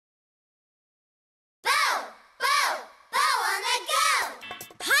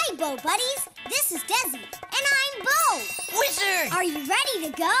Bo Buddies. This is Dezzy, and I'm Bo. Wizard! Are you ready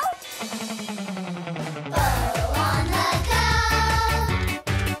to go?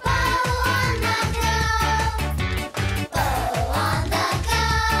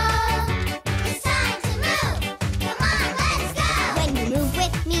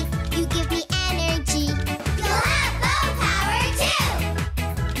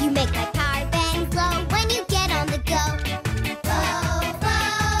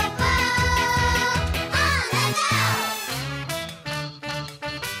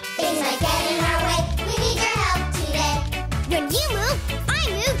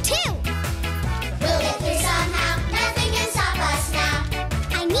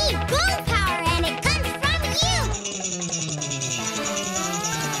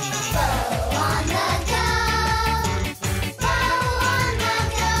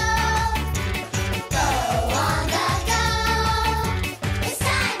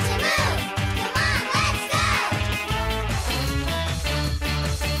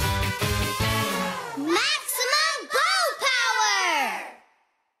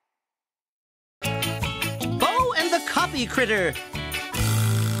 Critter.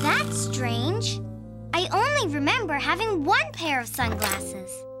 That's strange. I only remember having one pair of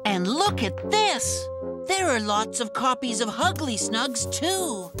sunglasses. And look at this. There are lots of copies of Huggly Snugs,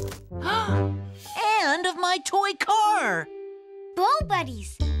 too. And of my toy car. Bo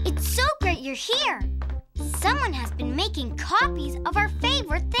Buddies, it's so great you're here. Someone has been making copies of our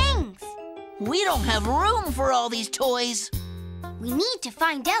favorite things. We don't have room for all these toys. We need to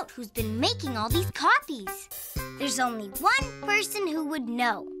find out who's been making all these copies. There's only one person who would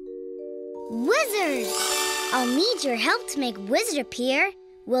know. Wizard! I'll need your help to make Wizard appear.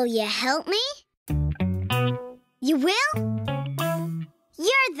 Will you help me? You will?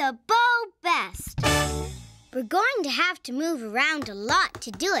 You're the Bo Best. We're going to have to move around a lot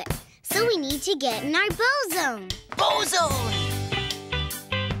to do it, so we need to get in our Bo Zone. Bo Zone!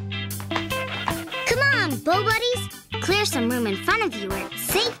 Come on, Bo Buddies. Clear some room in front of you where it's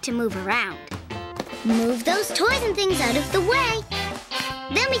safe to move around. Move those toys and things out of the way.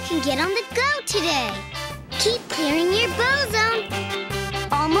 Then we can get on the go today. Keep clearing your Bo Zone.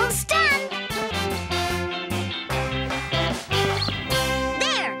 Almost done.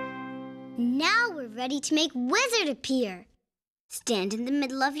 There. Now we're ready to make Wizard appear. Stand in the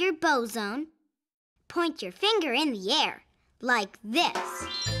middle of your Bo Zone. Point your finger in the air, like this.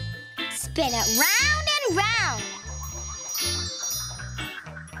 Spin it round and round.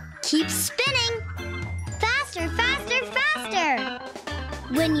 Keep spinning. Faster, faster, faster.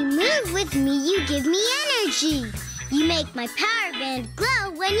 When you move with me, you give me energy. You make my power band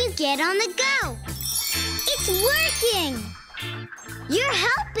glow when you get on the go. It's working. You're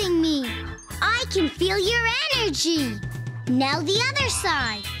helping me. I can feel your energy. Now the other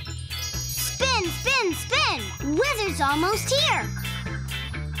side. Spin, spin, spin. Wizard's almost here.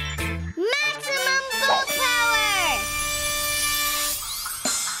 Maximum Bo Power!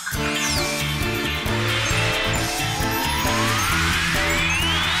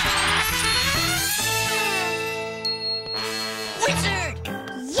 Wizard!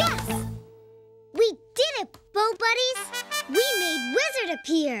 Yes! We did it, Bo Buddies! We made Wizard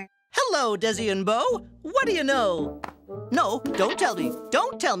appear! Hello, Dezzy and Bo. What do you know? No, don't tell me.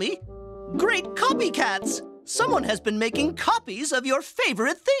 Don't tell me. Great copycats! Someone has been making copies of your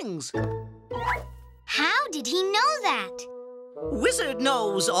favorite things. How did he know that? Wizard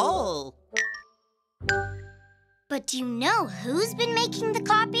knows all. But do you know who's been making the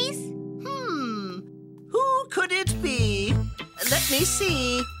copies? Who could it be? Let me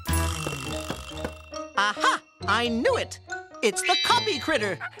see. Aha! I knew it. It's the Copy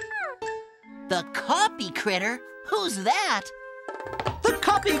Critter. The Copy Critter? Who's that? The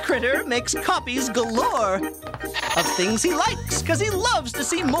Copy Critter makes copies galore of things he likes, 'cause he loves to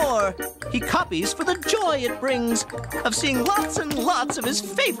see more. He copies for the joy it brings of seeing lots and lots of his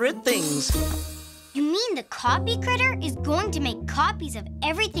favorite things. You mean the Copy Critter is going to make copies of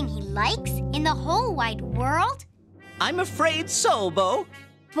everything he likes in the whole wide world? I'm afraid so, Bo.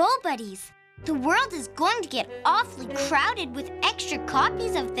 Bo Buddies, the world is going to get awfully crowded with extra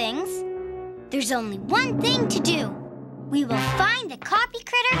copies of things. There's only one thing to do. We will find the Copy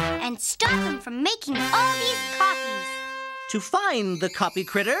Critter and stop him from making all these copies. To find the Copy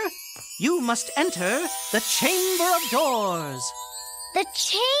Critter, you must enter the Chamber of Doors. The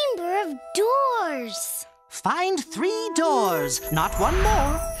Chamber of Doors. Find 3 doors, not one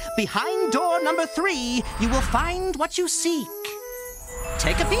more. Behind door number 3, you will find what you seek.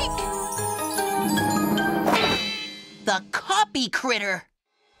 Take a peek. The Copy Critter.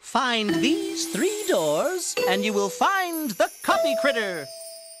 Find these 3 doors, and you will find the Copy Critter.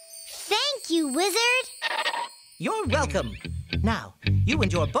 Thank you, Wizard. You're welcome. Now, you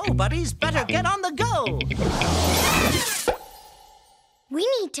and your bow buddies better get on the go. We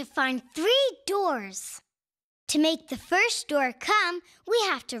need to find 3 doors. To make the first door come, we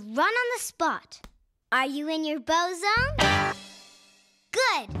have to run on the spot. Are you in your bow zone?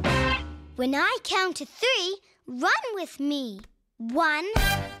 Good. When I count to 3, run with me. 1,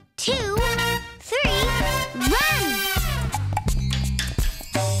 2, 3, run!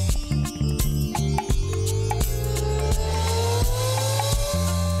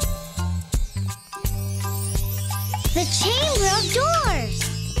 The Chamber of Doors!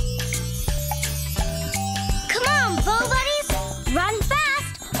 Come on, bow buddies! Run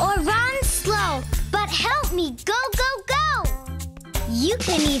fast or run slow, but help me go, go, go! You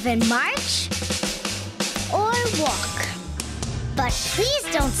can even march or walk, but please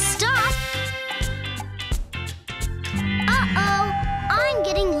don't stop. Uh-oh, I'm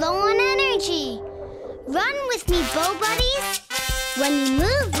getting low on energy. Run with me, bow buddies. When you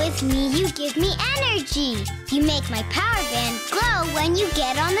move with me, you give me energy. You make my power band glow when you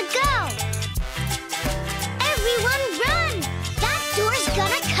get on the go. Everyone run! That door's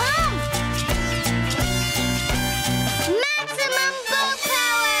gonna come! Maximum bow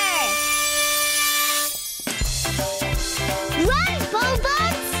power! Run, bow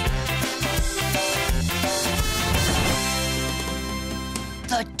buds!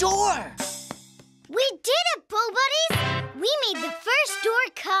 The door! We did it, bow buddies! We made the first door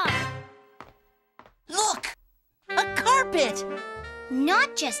come. Look! A carpet!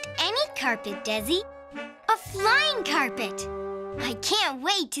 Not just any carpet, Dezzy. A flying carpet. I can't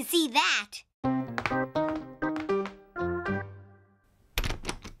wait to see that.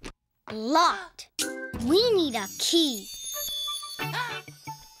 Locked. We need a key.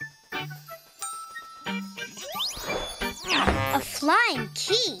 A flying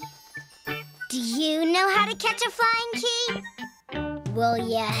key. Do you know how to catch a flying key? Will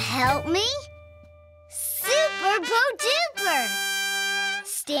you help me? Super Bo-Duper!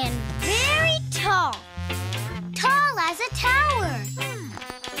 Stand very tall. Tall as a tower.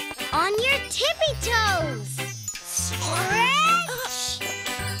 On your tippy toes. Stretch!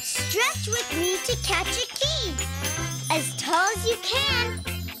 Stretch with me to catch a key. As tall as you can.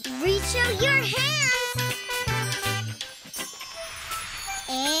 Reach out your hands.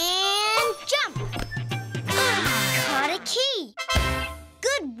 And jump. Caught a key.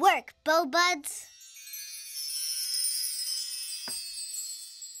 Good work, bow buds.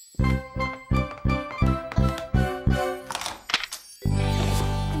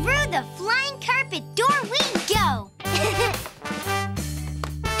 Through the flying carpet door we go.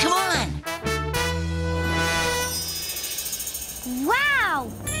 Come on! Wow!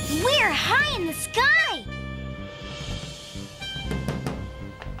 We're high in the sky.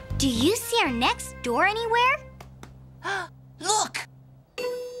 Do you see our next door anywhere? Look!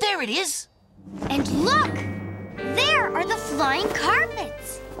 There it is! And look! There are the flying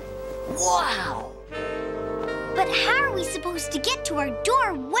carpets. Wow! But how are we supposed to get to our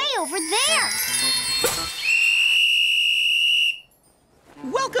door way over there?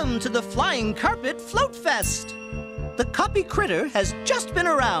 Welcome to the Flying Carpet Float Fest. The Copy Critter has just been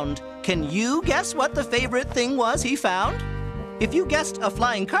around. Can you guess what the favorite thing was he found? If you guessed a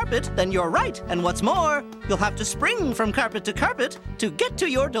flying carpet, then you're right. And what's more, you'll have to spring from carpet to get to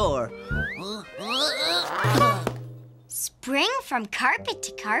your door. Spring from carpet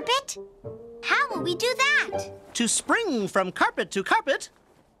to carpet? How will we do that? To spring from carpet to carpet,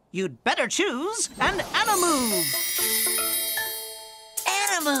 you'd better choose an Animove.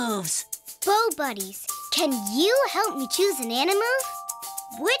 Animoves! Bow buddies, can you help me choose an Animove?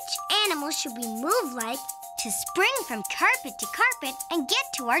 Which animal should we move like to spring from carpet to carpet and get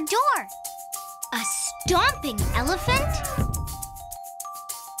to our door? A stomping elephant?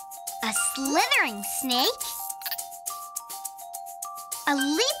 A slithering snake? A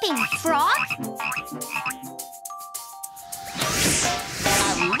leaping frog?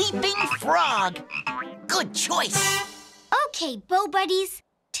 A leaping frog! Good choice! Okay, bow buddies.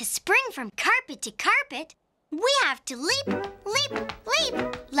 To spring from carpet to carpet, we have to leap, leap,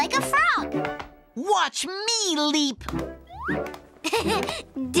 leap like a frog. Watch me leap!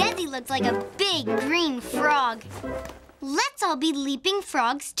 Dezzy looks like a big green frog. Let's all be leaping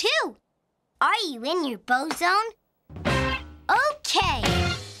frogs too. Are you in your bow zone? Okay.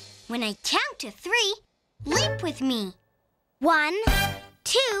 When I count to 3, leap with me. 1,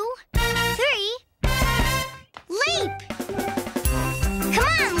 2, 3, leap! Come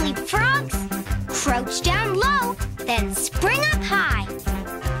on, leap frogs. Crouch down low, then spring up high.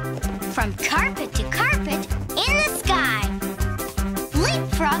 From carpet to carpet in the sky. Leap,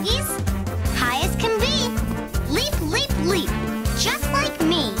 froggies.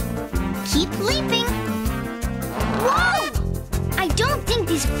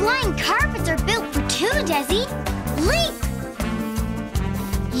 Flying carpets are built for two, Dezzy. Leap!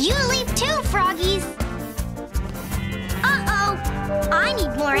 You leap too, Froggies. Uh-oh, I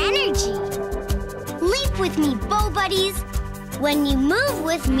need more energy. Leap with me, Bow Buddies. When you move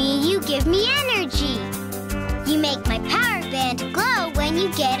with me, you give me energy. You make my power band glow when you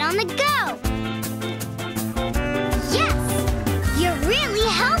get on the go. Yes, you're really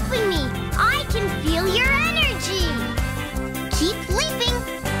helping me. I can feel your energy. Keep leaping.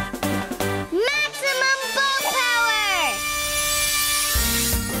 Maximum bow power!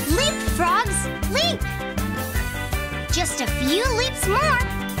 Leap, frogs, leap! Just a few leaps more.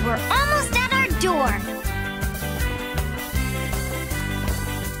 We're almost at our door.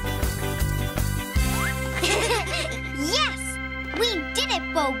 Yes! We did it,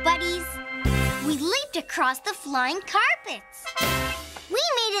 Bow Buddies! We leaped across the flying carpets. We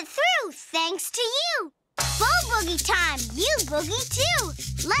made it through thanks to you. Bow Boogie time! You boogie too!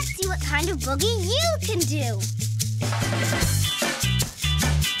 Let's see what kind of boogie you can do.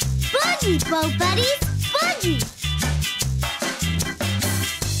 Boogie, Bow Buddies! Boogie!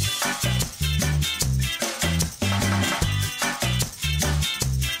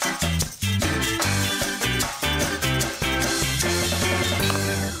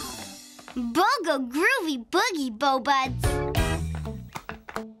 Bogo groovy boogie, Bow Buds.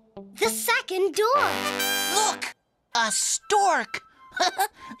 The second door. Look! A stork!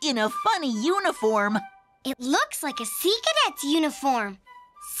 In a funny uniform. It looks like a Sea Cadet's uniform.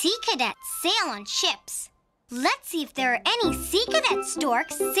 Sea Cadets sail on ships. Let's see if there are any Sea Cadet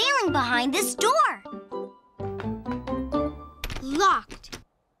storks sailing behind this door. Locked.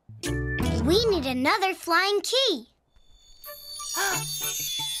 We need another flying key.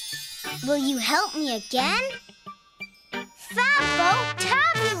 Will you help me again?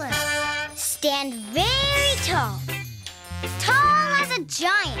 Fab-Tabulous! Stand very tall. Tall as a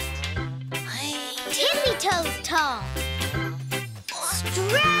giant. Tippy-toes tall.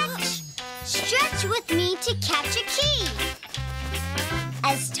 Stretch! Stretch with me to catch a key.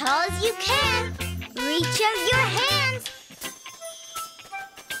 As tall as you can. Reach out your hands.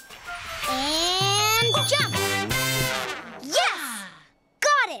 And jump! Yes!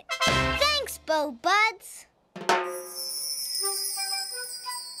 Got it! Thanks, Bow Buds.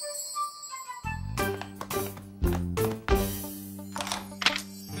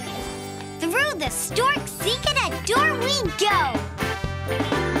 Through the Stork Sea Cadet door we go!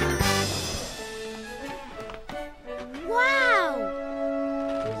 Wow!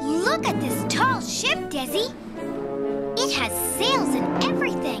 Look at this tall ship, Dezzy. It has sails and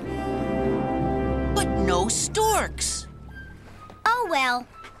everything. But no storks. Oh, well.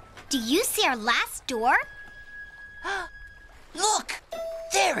 Do you see our last door? Look!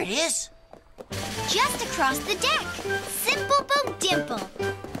 There it is. Just across the deck. Simple Bo Dimple.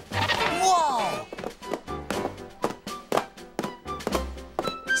 Whoa!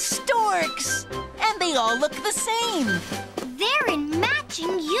 Storks! And they all look the same. They're in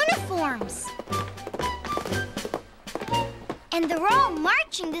matching uniforms. And they're all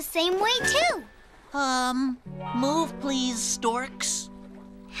marching the same way, too. Move please, storks.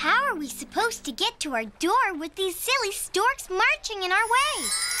 How are we supposed to get to our door with these silly storks marching in our way?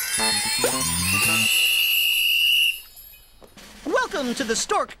 Welcome to the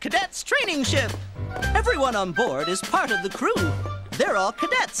Stork Cadets training ship. Everyone on board is part of the crew. They're all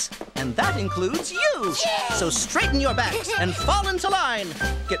cadets, and that includes you. Yay! So straighten your backs and fall into line.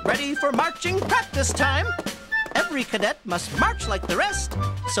 Get ready for marching practice time. Every cadet must march like the rest,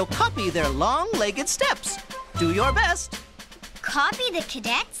 so copy their long-legged steps. Do your best. Copy the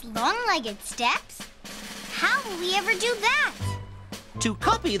cadets' long-legged steps? How will we ever do that? To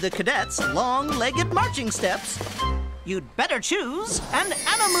copy the cadets' long-legged marching steps, you'd better choose an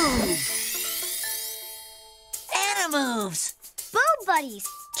Animove. Animoves! Bow Buddies,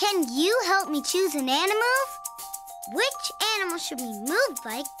 can you help me choose an Animove? Which animal should we move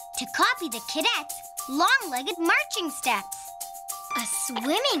like to copy the cadets' long-legged marching steps? A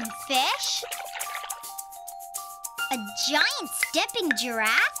swimming fish? A giant-stepping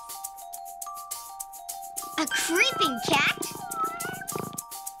giraffe? A creeping cat?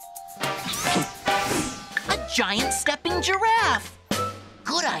 A giant-stepping giraffe!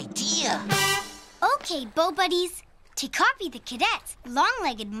 Good idea! Okay, Bow Buddies. To copy the cadets'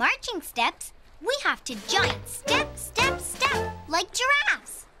 long-legged marching steps, we have to giant step, step, step, like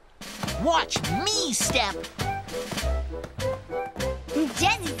giraffes. Watch me step!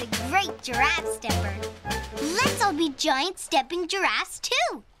 Dezzy's a great giraffe stepper. Let's all be giant-stepping giraffes,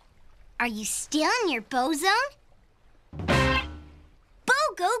 too. Are you still in your bow zone?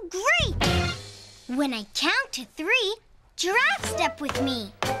 Bogo, great! When I count to 3, Giraffe step with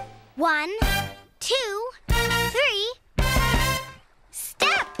me. 1, 2, 3.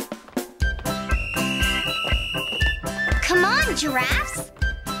 Step! Come on, giraffes.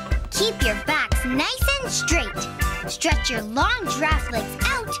 Keep your backs nice and straight. Stretch your long giraffe legs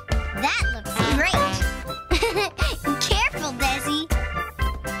out. That looks great. Careful, Dezzy.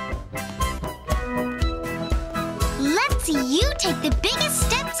 Let's see you take the biggest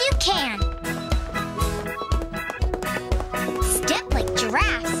steps you can. Step like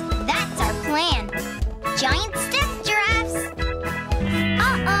giraffes. That's our plan. Giant step giraffes.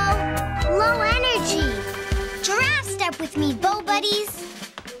 Uh-oh, low energy. Giraffe step with me, Bo Buddies.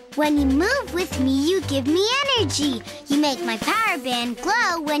 When you move with me, you give me energy. You make my power band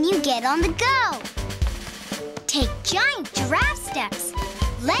glow when you get on the go. Take giant giraffe steps.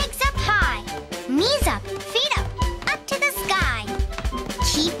 Legs up high, knees up, feet up to the sky.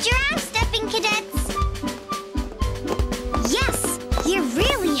 Keep giraffe stepping, cadets. Yes, you're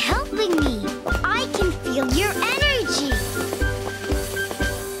really helping me. I can feel your energy.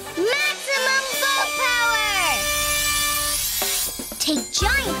 Maximum bow power! Take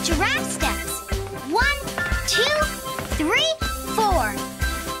giant giraffe steps. 1, 2, 3, 4.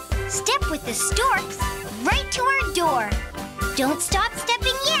 Step with the storks right to our door. Don't stop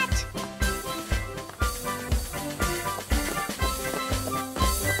stepping yet.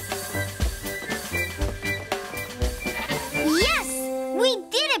 Yes, we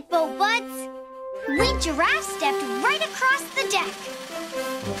did it, Bo Buds. We giraffe stepped right across the deck.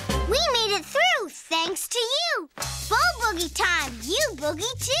 We made it through thanks to you. Bo Boogie time, you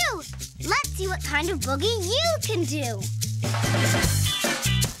boogie too. Let's see what kind of boogie you can do.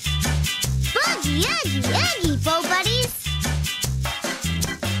 Boogie, oogie, oogie, Bo Buddies.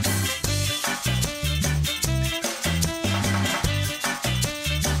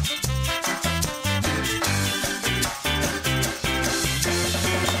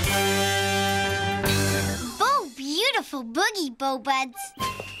 Bo beautiful boogie, Bo Buds.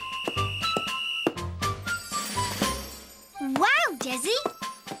 Wow, Dezzy.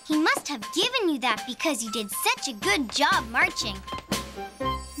 He must have given you that because you did such a good job marching.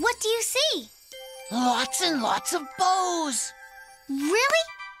 What do you see? Lots and lots of bows. Really?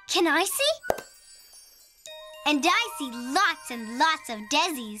 Can I see? And I see lots and lots of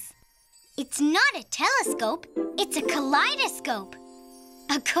Dezzys. It's not a telescope, it's a kaleidoscope.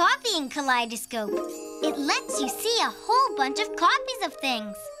 A copying kaleidoscope. It lets you see a whole bunch of copies of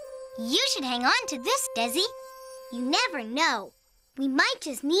things. You should hang on to this, Dezzy. You never know. We might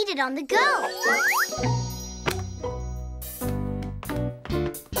just need it on the go.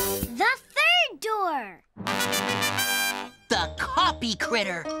 The third door. The copy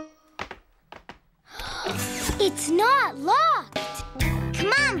critter. It's not locked.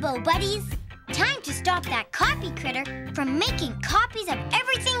 Come on, Bo Buddies. Time to stop that copy critter from making copies of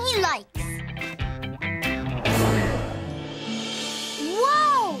everything he likes.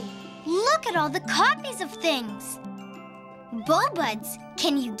 Whoa! Look at all the copies of things. Bo Buds,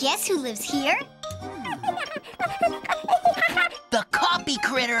 can you guess who lives here? The copy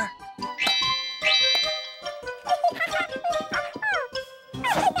critter.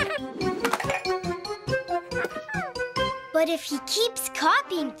 But if he keeps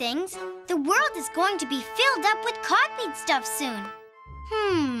copying things, the world is going to be filled up with copied stuff soon.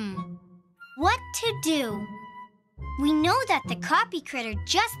 What to do? We know that the copy critter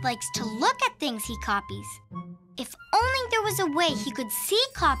just likes to look at things he copies. If only there was a way he could see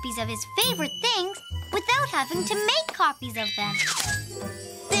copies of his favorite things without having to make copies of them.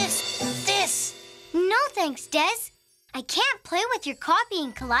 This. No thanks, Des. I can't play with your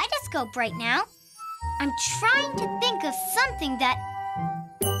copying kaleidoscope right now. I'm trying to think of something that...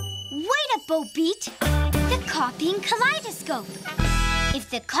 Wait a Bo Beat! The copying kaleidoscope. If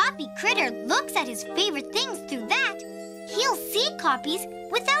the copy critter looks at his favorite things through that, he'll see copies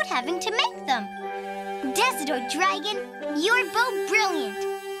without having to make them. Dezzy Dragon, you're Bo Brilliant.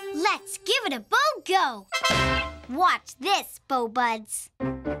 Let's give it a Bo Go. Watch this, Bo Buds.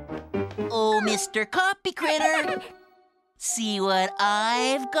 Oh, Mr. Copy Critter. See what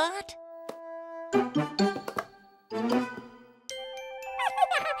I've got?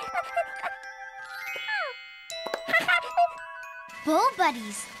 Bo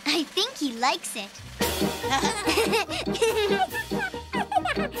Buddies, I think he likes it.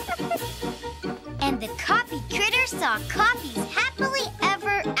 And the copy critter saw copies happily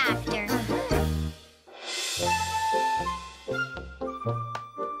ever after.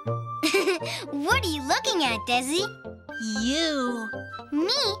 What are you looking at, Dezzy? You.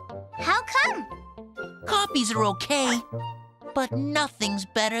 Me? How come? Copies are okay, but nothing's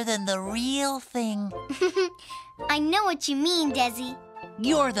better than the real thing. I know what you mean, Dezzy.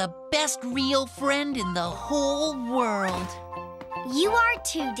 You're the best real friend in the whole world. You are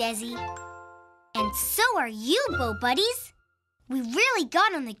too, Dezzy. And so are you, Bo Buddies. We really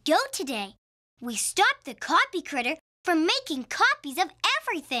got on the go today. We stopped the copy critter from making copies of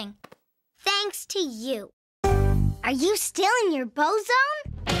everything. Thanks to you. Are you still in your bow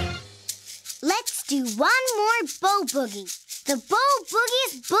zone? Let's do one more bow boogie. The bow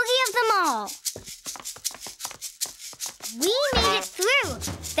boogiest boogie of them all. We made it through,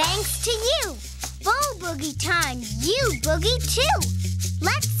 thanks to you. Bow boogie time, you boogie too.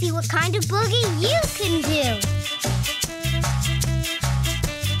 Let's see what kind of boogie you can do.